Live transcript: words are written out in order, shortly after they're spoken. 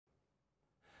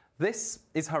This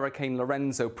is Hurricane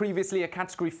Lorenzo, previously a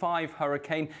Category 5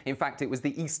 hurricane. In fact, it was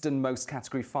the easternmost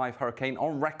Category 5 hurricane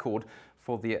on record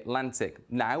for the Atlantic.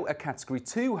 Now a Category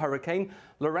 2 hurricane,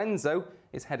 Lorenzo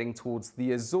is heading towards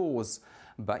the Azores.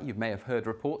 But you may have heard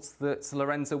reports that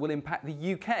Lorenzo will impact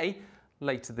the UK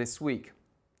later this week.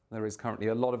 There is currently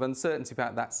a lot of uncertainty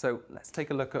about that, so let's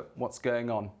take a look at what's going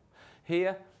on.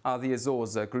 Here are the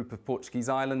Azores, a group of Portuguese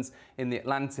islands in the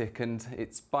Atlantic, and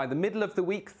it's by the middle of the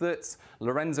week that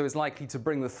Lorenzo is likely to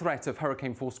bring the threat of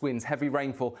hurricane-force winds, heavy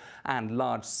rainfall and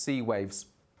large sea waves.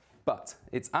 But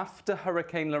it's after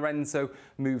Hurricane Lorenzo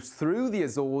moves through the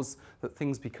Azores that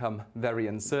things become very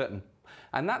uncertain.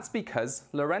 And that's because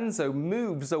Lorenzo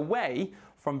moves away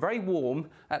from very warm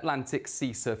Atlantic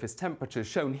sea surface temperatures,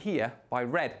 shown here by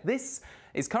red. This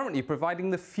is currently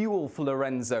providing the fuel for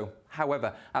Lorenzo.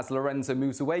 However, as Lorenzo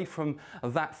moves away from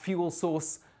that fuel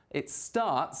source, it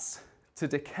starts to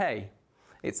decay.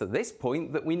 It's at this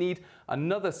point that we need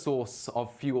another source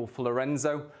of fuel for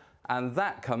Lorenzo, and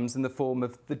that comes in the form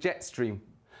of the jet stream.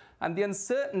 And the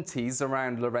uncertainties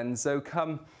around Lorenzo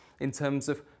come in terms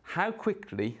of how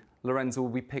quickly Lorenzo will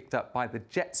be picked up by the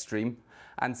jet stream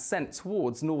and sent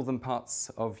towards northern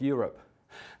parts of Europe.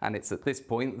 And it's at this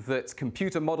point that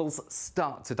computer models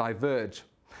start to diverge.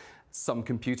 Some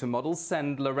computer models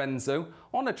send Lorenzo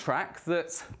on a track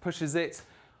that pushes it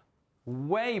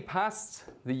way past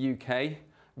the UK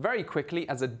very quickly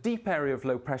as a deep area of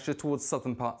low pressure towards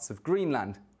southern parts of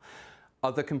Greenland.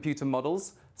 Other computer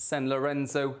models send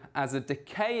Lorenzo as a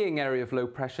decaying area of low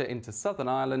pressure into southern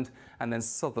Ireland and then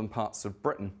southern parts of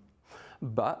Britain.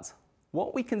 But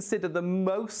what we consider the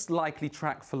most likely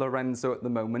track for Lorenzo at the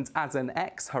moment as an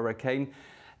ex-hurricane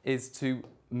is to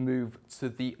move to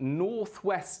the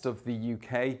northwest of the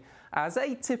UK as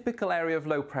a typical area of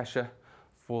low pressure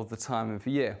for the time of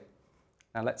year.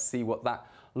 Now let's see what that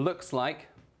looks like.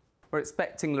 We're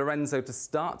expecting Lorenzo to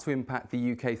start to impact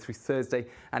the UK through Thursday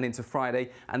and into Friday,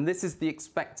 and this is the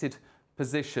expected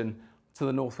position to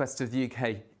the northwest of the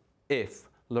UK if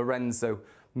Lorenzo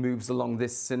moves along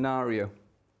this scenario.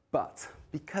 But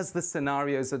because the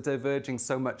scenarios are diverging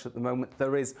so much at the moment,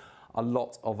 there is a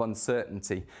lot of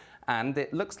uncertainty. And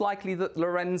it looks likely that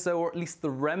Lorenzo, or at least the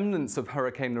remnants of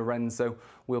Hurricane Lorenzo,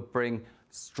 will bring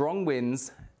strong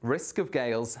winds, risk of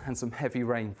gales and some heavy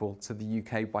rainfall to the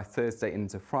UK by Thursday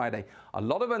into Friday. A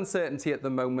lot of uncertainty at the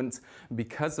moment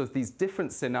because of these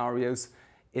different scenarios.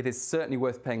 It is certainly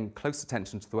worth paying close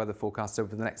attention to the weather forecast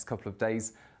over the next couple of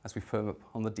days as we firm up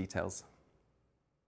on the details.